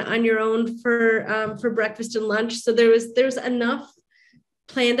were kind of on your own for breakfast and lunch. So there was enough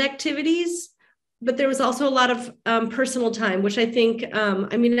planned activities, but there was also a lot of personal time, which I think,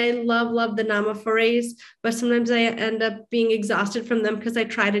 I love the NoWME forays, but sometimes I end up being exhausted from them because I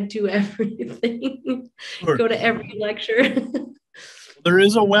try to do everything, sure. Go to every lecture. There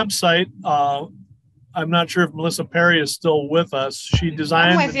is a website. I'm not sure if Melissa Perry is still with us. She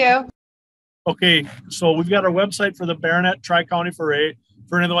designed. I'm with you. Okay, so we've got our website for the Baronet Tri-County Foray.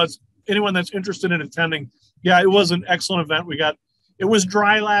 For anyone that's interested in attending, yeah, it was an excellent event. It was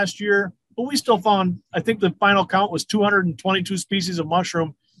dry last year, but we still found, I think the final count was 222 species of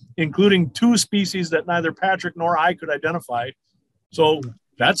mushroom, including 2 species that neither Patrick nor I could identify. So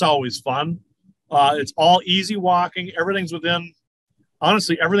that's always fun. It's all easy walking. Everything's within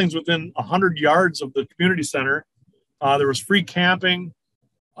 100 yards of the community center. There was free camping.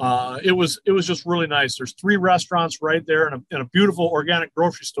 It was just really nice. There's 3 restaurants right there and a beautiful organic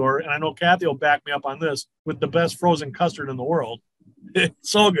grocery store. And I know Kathy will back me up on this, with the best frozen custard in the world.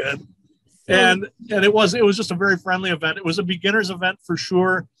 It's so good. And it was just a very friendly event. It was a beginner's event for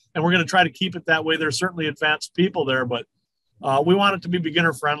sure. And we're going to try to keep it that way. There's certainly advanced people there, but we want it to be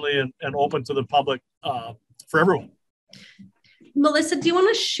beginner friendly and open to the public for everyone. Melissa, do you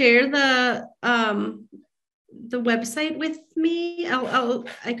want to share the website with me?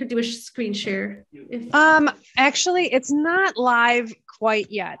 I could do a screen share. Actually, it's not live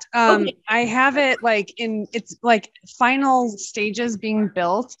quite yet. Okay. I have it it's final stages being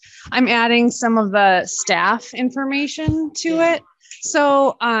built. I'm adding some of the staff information to it.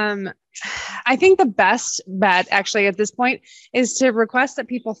 So I think the best bet actually at this point is to request that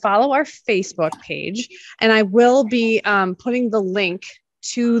people follow our Facebook page, and I will be putting the link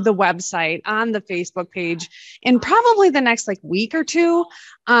to the website on the Facebook page in probably the next week or 2.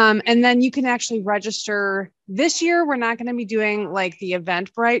 And then you can actually register. This year, we're not going to be doing the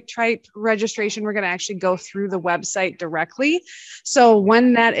Eventbrite type registration. We're going to actually go through the website directly. So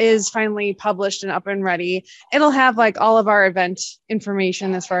when that is finally published and up and ready, it'll have all of our event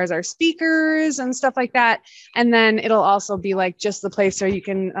information as far as our speakers and stuff like that. And then it'll also be just the place where you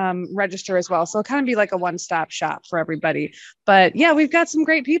can register as well. So it'll kind of be a one-stop shop for everybody. But yeah, we've got some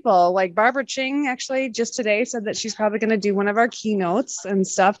great people. Barbara Ching actually just today said that she's probably going to do one of our keynotes and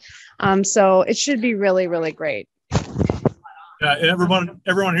stuff. So it should be really, really great. Yeah, everyone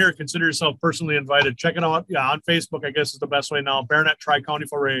here, consider yourself personally invited. Check it out. Yeah, on Facebook, I guess is the best way now. Baronet Tri-County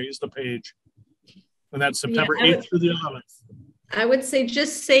Foray is the page. And that's September 8th through the 11th. I would say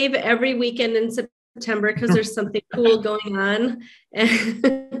just save every weekend in September because there's something cool going on.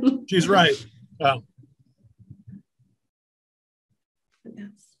 She's right.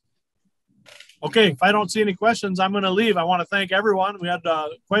 Okay, if I don't see any questions, I'm going to leave. I want to thank everyone. We had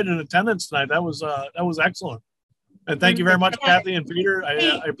quite an attendance tonight. That was excellent. And thank you very much, Kathy and Peter. I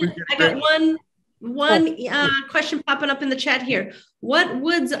appreciate it. I got one question popping up in the chat here. What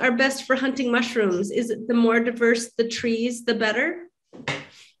woods are best for hunting mushrooms? Is it the more diverse the trees, the better?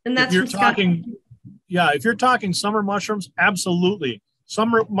 And that's if you're talking summer mushrooms, absolutely.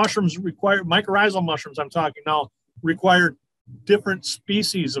 Summer mushrooms mycorrhizal mushrooms, I'm talking now, require different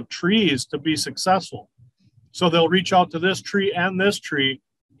species of trees to be successful. So they'll reach out to this tree and this tree,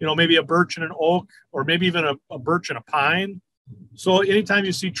 maybe a birch and an oak, or maybe even a birch and a pine. So anytime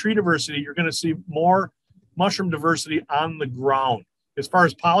you see tree diversity, you're going to see more mushroom diversity on the ground. As far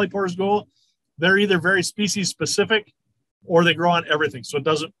as polypores go, they're either very species specific or they grow on everything. So it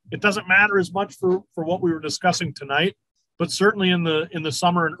doesn't matter as much for what we were discussing tonight, but certainly in the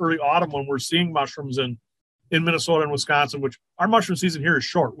summer and early autumn when we're seeing mushrooms in Minnesota and Wisconsin, which our mushroom season here is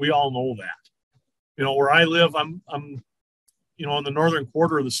short. We all know that. Where I live, I'm in the northern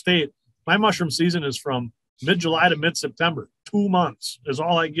quarter of the state. My mushroom season is from mid-July to mid-September. 2 months is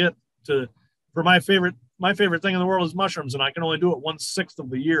all I get for my favorite my favorite thing in the world is mushrooms, and I can only do it 1/6 of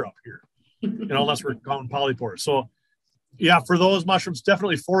the year up here, unless we're counting polypores. So yeah, for those mushrooms,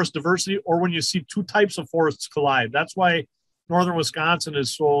 definitely forest diversity, or when you see two types of forests collide. That's why northern Wisconsin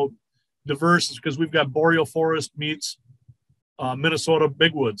is so diverse, is because we've got boreal forest meets Minnesota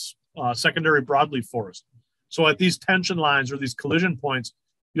bigwoods, secondary broadleaf forest. So at these tension lines or these collision points,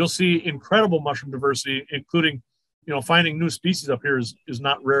 you'll see incredible mushroom diversity, including, finding new species up here is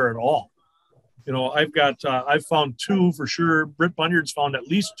not rare at all. I've found 2 for sure. Britt Bunyard's found at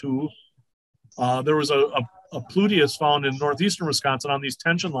least 2. There was a Pluteus found in northeastern Wisconsin on these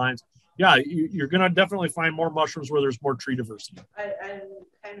tension lines. Yeah, you're going to definitely find more mushrooms where there's more tree diversity. I'm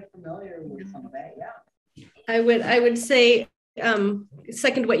kind of familiar with some of that, yeah. I would say,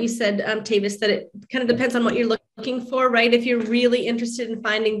 second what you said, Tavis, that it kind of depends on what you're looking for, right? If you're really interested in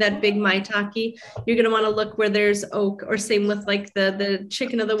finding that big maitake, you're going to want to look where there's oak, or same with like the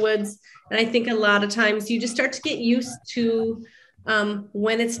chicken of the woods. And I think a lot of times you just start to get used to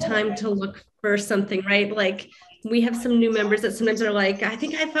when it's time to look for something, right? Like we have some new members that sometimes are like, I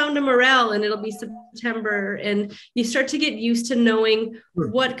think I found a morel, and it'll be September. And you start to get used to knowing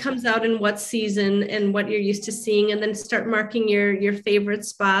what comes out in what season and what you're used to seeing, and then start marking your favorite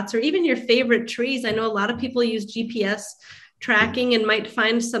spots or even your favorite trees. I know a lot of people use GPS tracking and might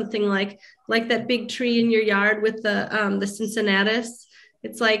find something like that big tree in your yard with the Cincinnatus.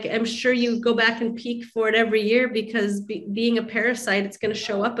 It's like, I'm sure you go back and peek for it every year, because being a parasite, it's going to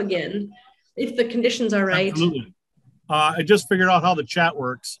show up again if the conditions are right. Absolutely. I just figured out how the chat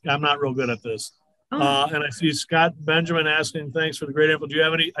works. I'm not real good at this. Oh. And I see Scott Benjamin asking, thanks for the great info. Do you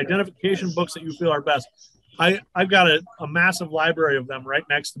have any identification books that you feel are best? I've got a massive library of them right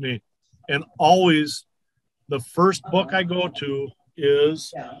next to me. And always the first book I go to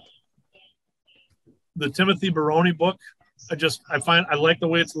is the Timothy Baroni book. I like the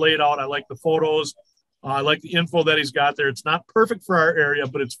way it's laid out. I like the photos. I like the info that he's got there. It's not perfect for our area,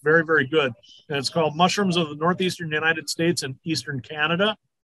 but it's very, very good. And it's called Mushrooms of the Northeastern United States and Eastern Canada.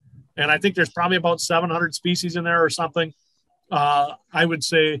 And I think there's probably about 700 species in there or something. I would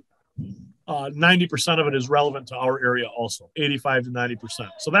say 90% of it is relevant to our area also, 85 to 90%.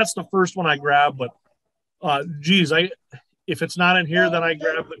 So that's the first one I grab. But if it's not in here, then I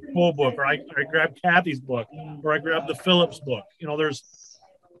grab the Cole book, or I grab Kathy's book, or I grab the Phillips book.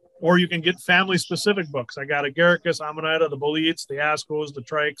 Or you can get family-specific books. I got Agaricus, Amanita, the Boletes, the Ascos, the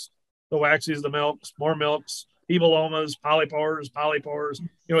Trikes, the Waxies, the Milks, more Milks, Evilomas, Polypores.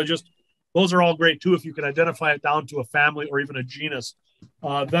 Those are all great too if you can identify it down to a family or even a genus.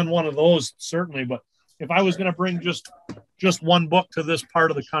 Then one of those, certainly. But if I was going to bring just one book to this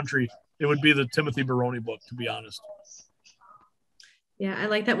part of the country, it would be the Timothy Baroni book, to be honest. Yeah, I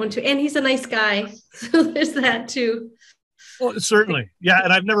like that one too. And he's a nice guy. So there's that too. Well, certainly. Yeah.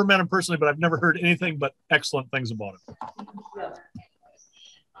 And I've never met him personally, but I've never heard anything but excellent things about him.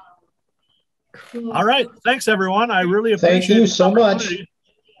 Cool. All right. Thanks, everyone. I really appreciate it. Thank you so much.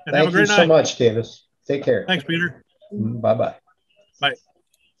 And have a great night. Thank you so much, Tavis. Take care. Thanks, Peter. Bye-bye. Bye.